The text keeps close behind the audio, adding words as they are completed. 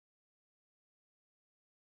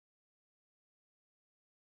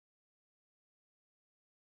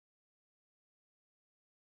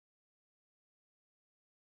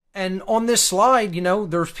And on this slide,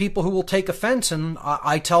 there's people who will take offense, and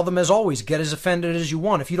I tell them, as always, get as offended as you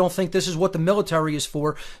want. If you don't think this is what the military is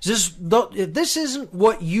for, if this isn't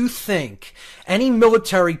what you think, any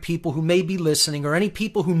military people who may be listening, or any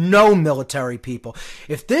people who know military people,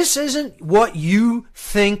 if this isn't what you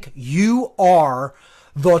think you are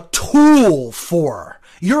the tool for,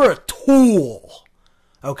 you're a tool.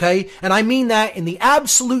 Okay? And I mean that in the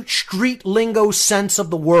absolute street lingo sense of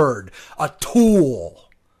the word. A tool.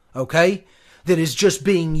 Okay? That is just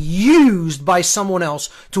being used by someone else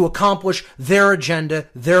to accomplish their agenda,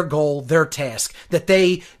 their goal, their task, that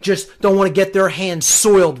they just don't want to get their hands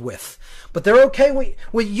soiled with. But they're okay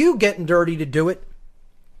with you getting dirty to do it,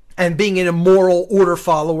 and being an immoral order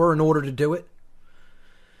follower in order to do it.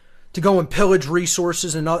 To go and pillage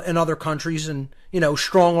resources in other countries and,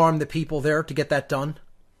 strong arm the people there to get that done.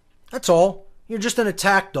 That's all. You're just an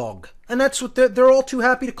attack dog. And that's what they're all too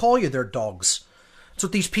happy to call you their dogs. That's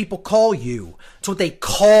what these people call you. That's what they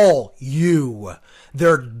call you.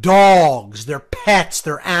 They're dogs. They're pets.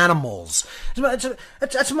 They're animals.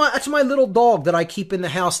 That's my little dog that I keep in the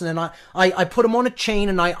house, and then I put him on a chain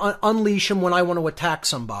and I unleash him when I want to attack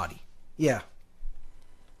somebody. Yeah.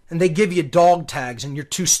 And they give you dog tags, and you're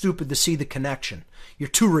too stupid to see the connection. You're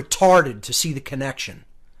too retarded to see the connection.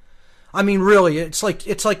 I mean, really, it's like a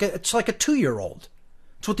 2-year-old.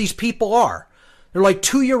 It's what these people are. They're like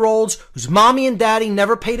 2-year-olds whose mommy and daddy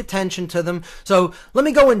never paid attention to them. So let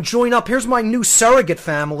me go and join up. Here's my new surrogate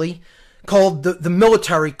family called the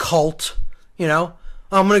military cult. I'm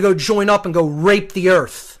going to go join up and go rape the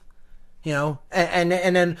earth. And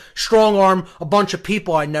then strong arm a bunch of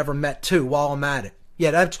people I never met too while I'm at it.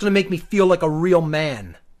 Yeah, that's going to make me feel like a real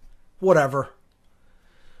man. Whatever.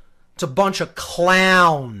 It's a bunch of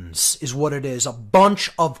clowns is what it is. A bunch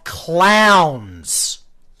of clowns.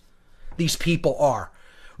 These people are.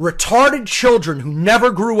 Retarded children who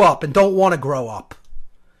never grew up and don't want to grow up.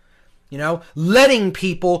 Letting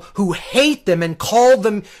people who hate them and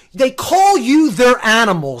they call you their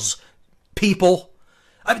animals, people.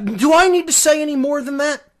 Do I need to say any more than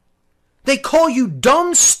that? They call you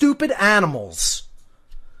dumb, stupid animals.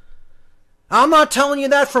 I'm not telling you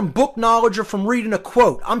that from book knowledge or from reading a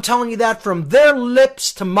quote. I'm telling you that from their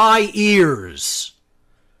lips to my ears.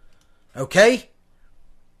 Okay?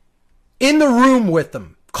 In the room with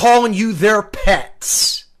them, calling you their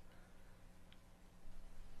pets.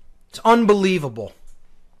 It's unbelievable.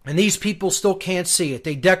 And these people still can't see it.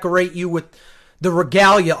 They decorate you with the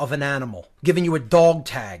regalia of an animal, giving you a dog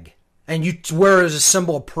tag, and you wear it as a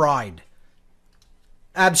symbol of pride.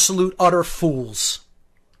 Absolute utter fools.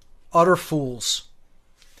 Utter fools.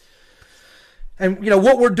 And,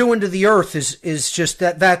 what we're doing to the earth is just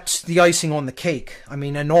that's the icing on the cake. I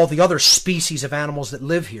mean, and all the other species of animals that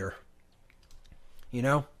live here.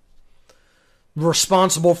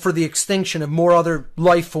 Responsible for the extinction of more other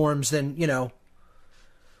life forms than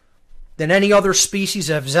any other species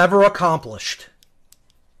has ever accomplished.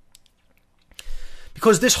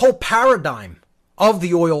 Because this whole paradigm of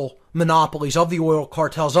the oil monopolies, of the oil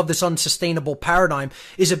cartels, of this unsustainable paradigm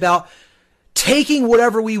is about taking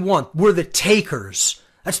whatever we want. We're the takers.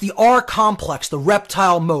 That's the R complex, the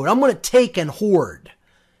reptile mode. I'm going to take and hoard,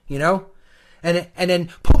 and then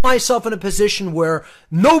put myself in a position where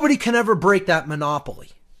nobody can ever break that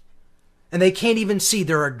monopoly. And they can't even see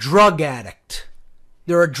they're a drug addict.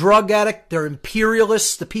 They're a drug addict. They're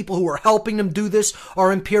imperialists. The people who are helping them do this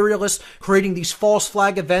are imperialists, creating these false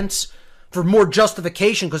flag events for more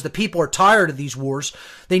justification because the people are tired of these wars.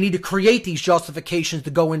 They need to create these justifications to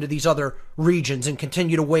go into these other regions and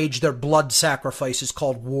continue to wage their blood sacrifices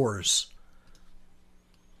called wars.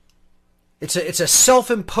 It's a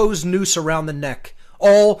self-imposed noose around the neck,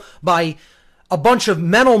 all by a bunch of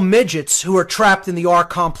mental midgets who are trapped in the R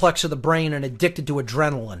complex of the brain and addicted to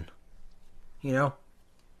adrenaline,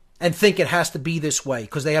 and think it has to be this way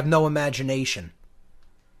because they have no imagination.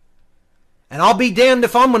 And I'll be damned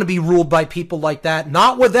if I'm going to be ruled by people like that.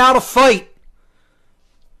 Not without a fight.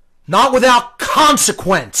 Not without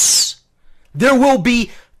consequence. There will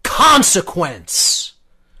be consequence.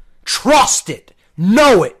 Trust it.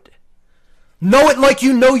 Know it. Know it like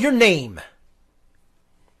you know your name.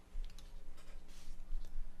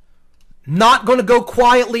 Not going to go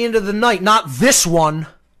quietly into the night. Not this one.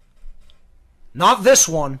 Not this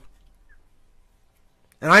one.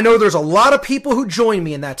 And I know there's a lot of people who join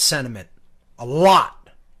me in that sentiment. A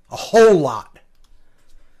lot. A whole lot.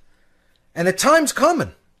 And the time's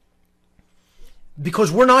coming.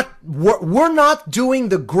 Because we're not doing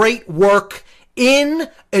the great work in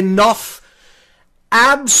enough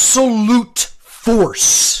absolute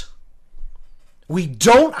force. We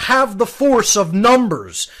don't have the force of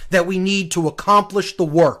numbers that we need to accomplish the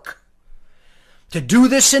work. To do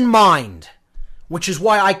this in mind, which is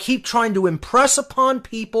why I keep trying to impress upon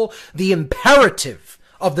people the imperative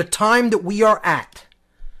of the time that we are at.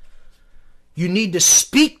 You need to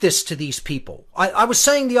speak this to these people. I was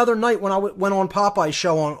saying the other night when I went on Popeye's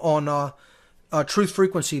show on Truth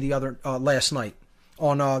Frequency last night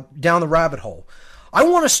on Down the Rabbit Hole. I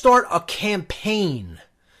want to start a campaign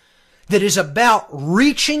that is about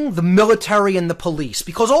reaching the military and the police.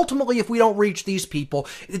 Because ultimately, if we don't reach these people,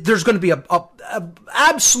 there's going to be a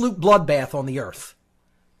absolute bloodbath on the earth.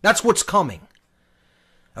 That's what's coming.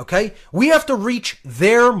 Okay? We have to reach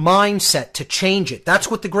their mindset to change it.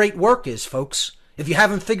 That's what the great work is, folks. If you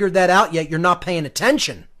haven't figured that out yet, you're not paying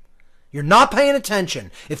attention. You're not paying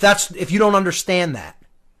attention if you don't understand that.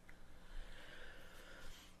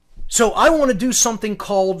 So I want to do something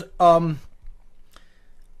called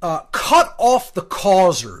cut off the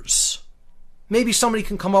causers. Maybe somebody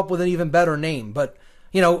can come up with an even better name, but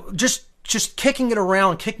just kicking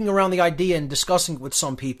around the idea and discussing it with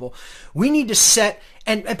some people. We need to set,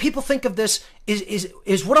 and people think of this,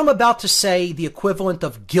 is what I'm about to say the equivalent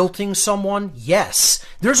of guilting someone? Yes.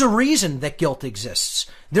 There's a reason that guilt exists.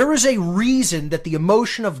 There is a reason that the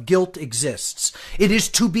emotion of guilt exists. It is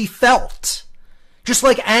to be felt. Just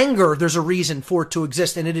like anger, there's a reason for it to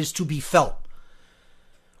exist, and it is to be felt.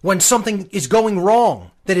 When something is going wrong,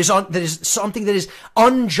 that is something that is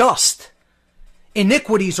unjust,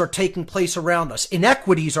 iniquities are taking place around us.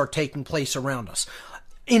 Inequities are taking place around us.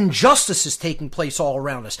 Injustice is taking place all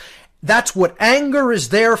around us. That's what anger is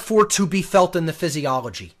there for, to be felt in the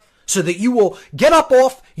physiology. So that you will get up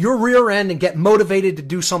off your rear end and get motivated to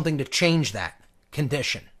do something to change that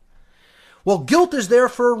condition. Well, guilt is there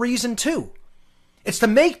for a reason too. It's to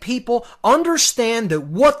make people understand that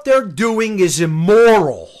what they're doing is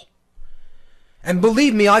immoral. And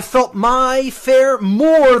believe me, I felt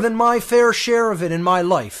more than my fair share of it in my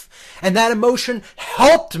life. And that emotion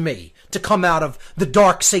helped me to come out of the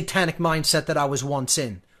dark satanic mindset that I was once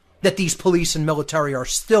in, that these police and military are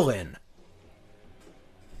still in.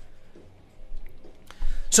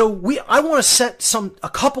 So I want to set a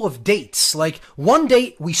couple of dates. Like one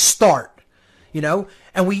date we start. And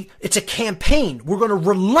it's a campaign. We're going to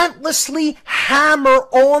relentlessly hammer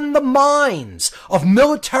on the minds of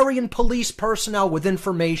military and police personnel with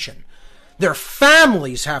information. Their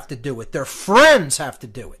families have to do it. Their friends have to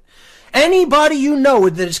do it. Anybody you know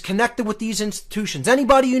that is connected with these institutions,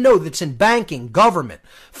 anybody you know that's in banking, government,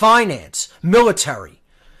 finance, military,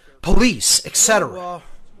 police, etc.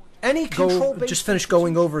 Just finished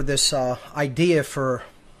going over this idea for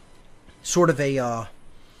sort of a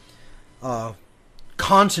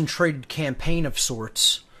concentrated campaign of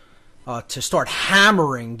sorts to start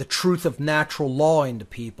hammering the truth of natural law into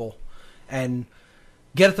people and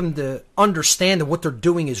get them to understand that what they're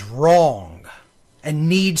doing is wrong and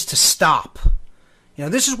needs to stop.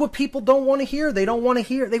 This is what people don't want to hear. They don't want to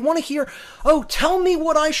hear. They want to hear, oh, tell me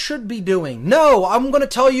what I should be doing. No, I'm going to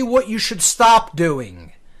tell you what you should stop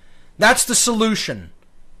doing. That's the solution.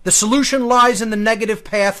 The solution lies in the negative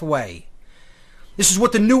pathway. This is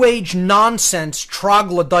what the New Age nonsense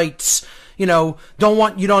troglodytes, don't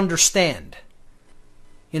want you to understand.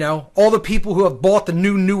 All the people who have bought the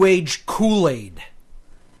New Age Kool-Aid.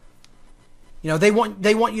 They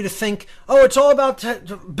want you to think, oh, it's all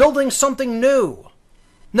about building something new.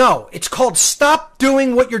 No, it's called stop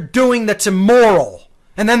doing what you're doing that's immoral,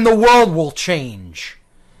 and then the world will change.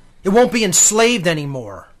 It won't be enslaved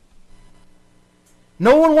anymore.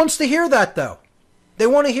 No one wants to hear that, though. They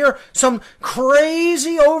want to hear some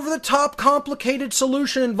crazy, over-the-top, complicated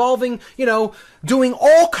solution involving, doing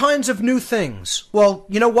all kinds of new things. Well,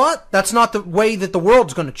 you know what? That's not the way that the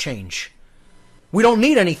world's going to change. We don't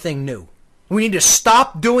need anything new. We need to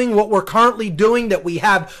stop doing what we're currently doing that we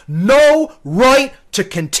have no right to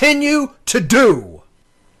continue to do.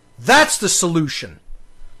 That's the solution.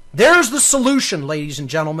 There's the solution, ladies and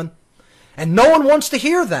gentlemen. And no one wants to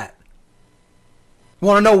hear that.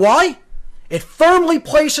 Want to know why? It firmly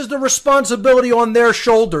places the responsibility on their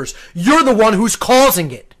shoulders. You're the one who's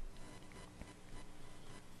causing it.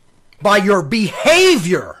 By your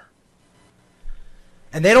behavior.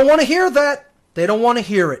 And they don't want to hear that. They don't want to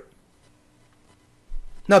hear it.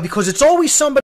 No, because it's always somebody